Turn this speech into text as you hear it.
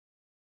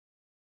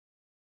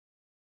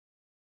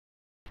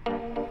A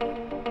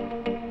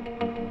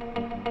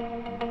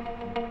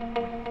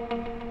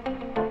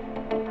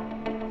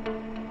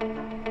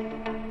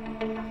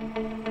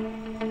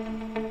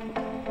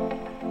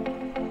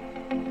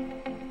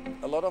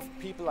lot of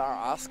people are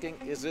asking,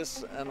 is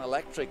this an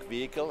electric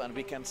vehicle? And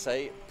we can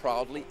say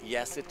proudly,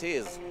 yes it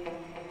is.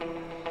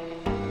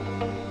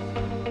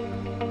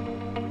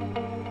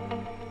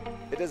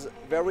 It is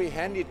very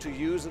handy to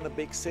use in a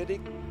big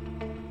city.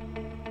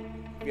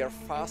 We are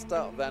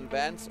faster than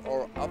vans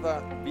or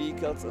other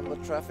vehicles in the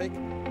traffic.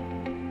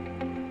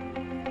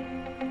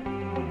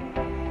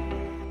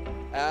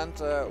 And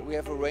we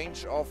have a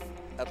range of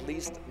at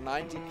least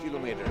 90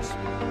 kilometers.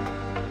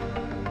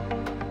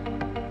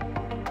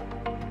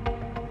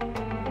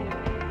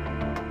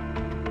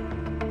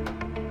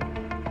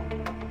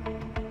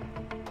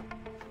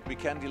 We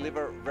can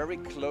deliver very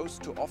close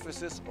to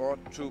offices or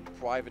to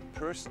private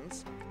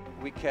persons.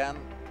 We can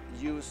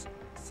use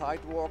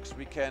sidewalks,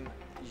 we can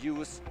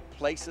use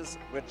places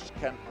which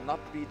cannot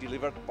be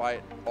delivered by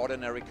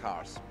ordinary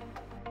cars.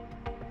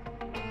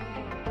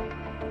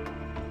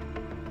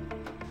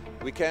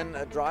 We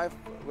can drive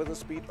with a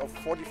speed of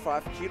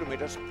 45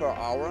 kilometers per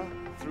hour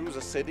through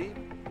the city.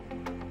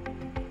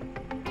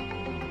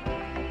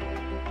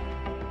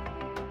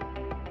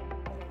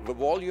 The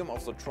volume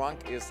of the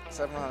trunk is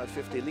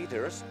 750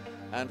 liters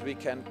and we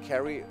can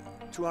carry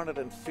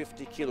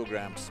 250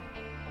 kilograms.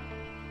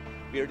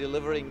 We are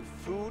delivering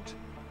food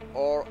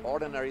or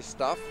ordinary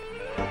stuff.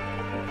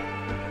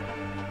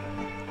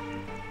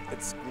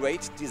 It's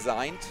great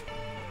designed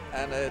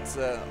and it's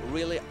a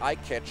really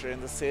eye-catcher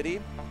in the city.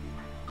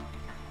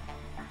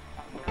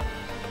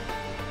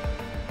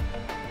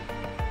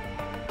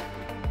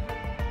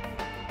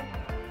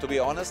 To be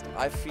honest,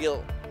 I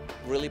feel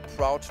really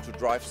proud to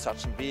drive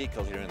such a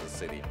vehicle here in the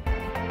city.